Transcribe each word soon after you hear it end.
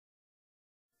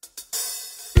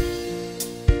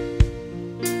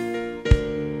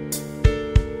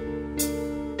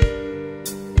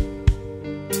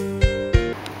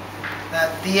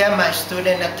Dear my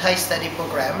student at Thai study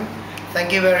program,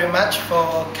 thank you very much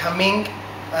for coming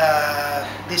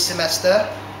this semester.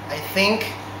 I think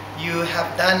you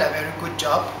have done a very good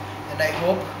job, and I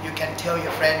hope you can tell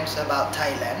your friends about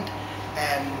Thailand,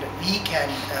 and we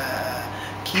can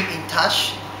keep in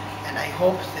touch, and I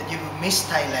hope that you will miss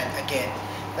Thailand again.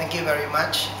 Thank you very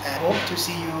much. I hope to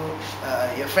see you,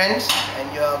 your friends and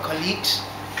your colleagues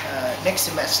next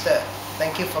semester.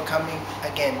 Thank you for coming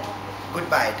again.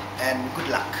 Goodbye and good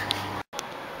luck.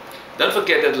 Don't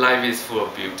forget that life is full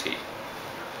of beauty.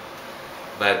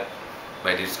 But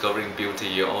by discovering beauty,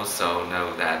 you also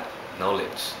know that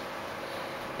knowledge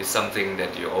is something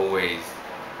that you always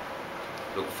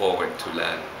look forward to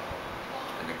learn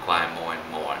and acquire more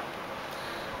and more.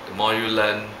 The more you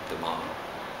learn, the more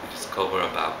you discover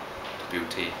about the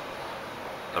beauty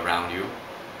around you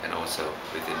and also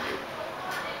within you.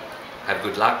 Have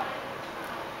good luck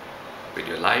with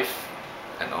your life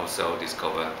and also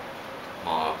discover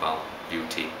more about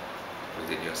beauty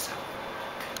within yourself.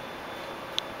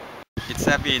 It's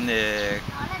been a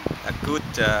good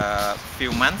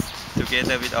few months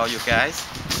together with all you guys,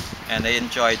 and I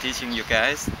enjoy teaching you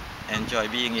guys, enjoy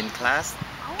being in class,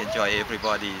 enjoy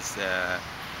everybody's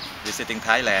visiting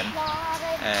Thailand,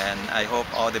 and I hope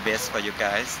all the best for you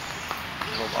guys. I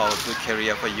hope all good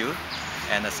career for you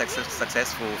and a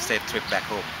successful safe trip back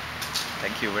home.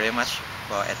 Thank you very much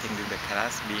for attending the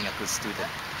class, being a good student.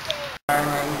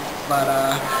 But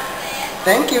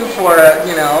thank you for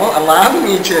allowing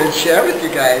me to share with you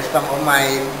guys some of my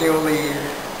newly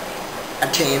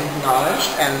attained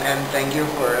knowledge, and thank you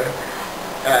for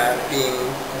being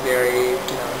very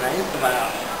nice about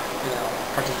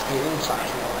participating in class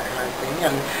and all that kind of thing.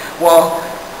 And well,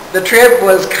 the trip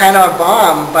was kind of a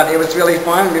bomb, but it was really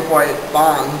fun before it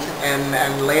bombed,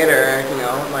 and later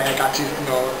like I got to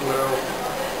know a little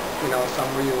some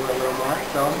of you a little more.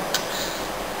 So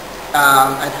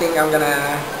I think I'm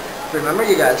gonna remember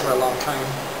you guys for a long time.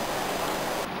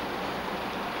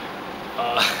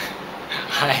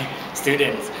 Hi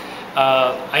students,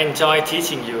 I enjoy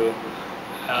teaching you.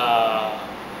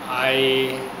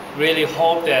 I really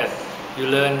hope that you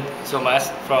learn so much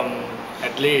from,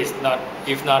 at least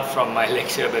if not from my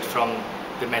lecture, but from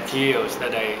the materials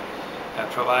that I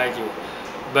provide you.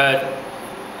 But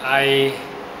I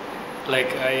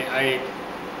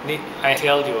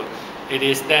tell you, it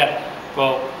is that,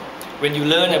 well, when you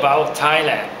learn about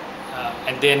Thailand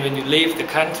and then when you leave the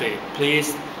country,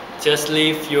 please just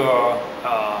leave your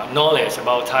knowledge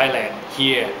about Thailand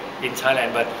here in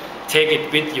Thailand, but take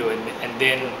it with you and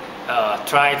then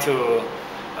try to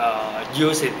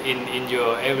use it in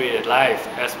your everyday life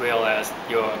as well as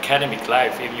your academic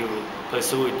life if you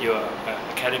pursue your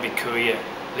academic career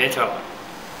later on.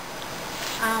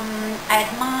 I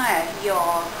admire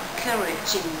your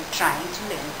courage in trying to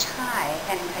learn Thai,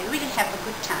 and I really have a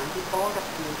good time with all of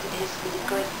you. It has been a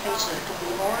great pleasure to be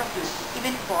all of you,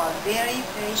 even for a very,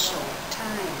 very short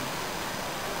time.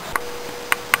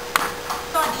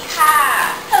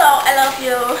 Hello, I love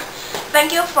you.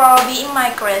 Thank you for being my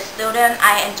great student.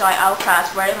 I enjoy our class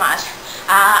very much.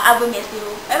 I will miss you.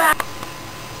 Bye bye.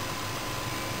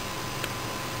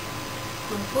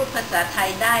 คุณพูดภาษาไทย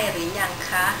ได้หรือยัง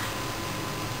คะ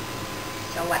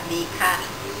สวัสดีค่ะ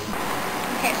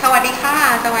สวัสดีค่ะ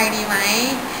สบายดีไหม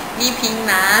นี่พิง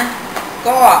นะ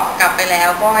ก็กลับไปแล้ว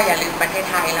ก็อย่าลืมประเทศ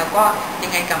ไทยแล้วก็ยั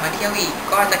งไงกลับมาเที่ยวอีก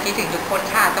ก็จะคิดถึงทุกคน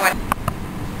ค่ะสวั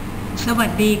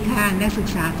สดีค่ะนักศึก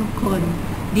ษาทุกคน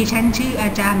ดิฉันชื่ออา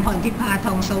จารย์พรทิพาท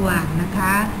องสว่างนะค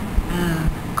ะ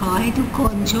ขอให้ทุกค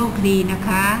นโชคดีนะค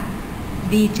ะ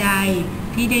ดีใจ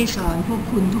ที่ได้สอนพวก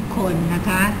คุณทุกคนนะ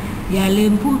คะอย่าลื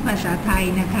มพูดภาษาไทย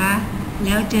นะคะแ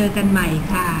ล้วเจอกันใหม่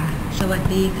ค่ะสวัส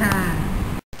ดีค่ะ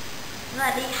ส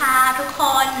วัสดีค่ะทุกค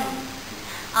น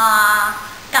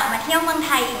กลับมาเที่ยวเมืองไ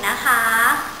ทยอีกนะคะ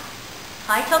ข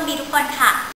อให้โชคดีทุกคนค่ะ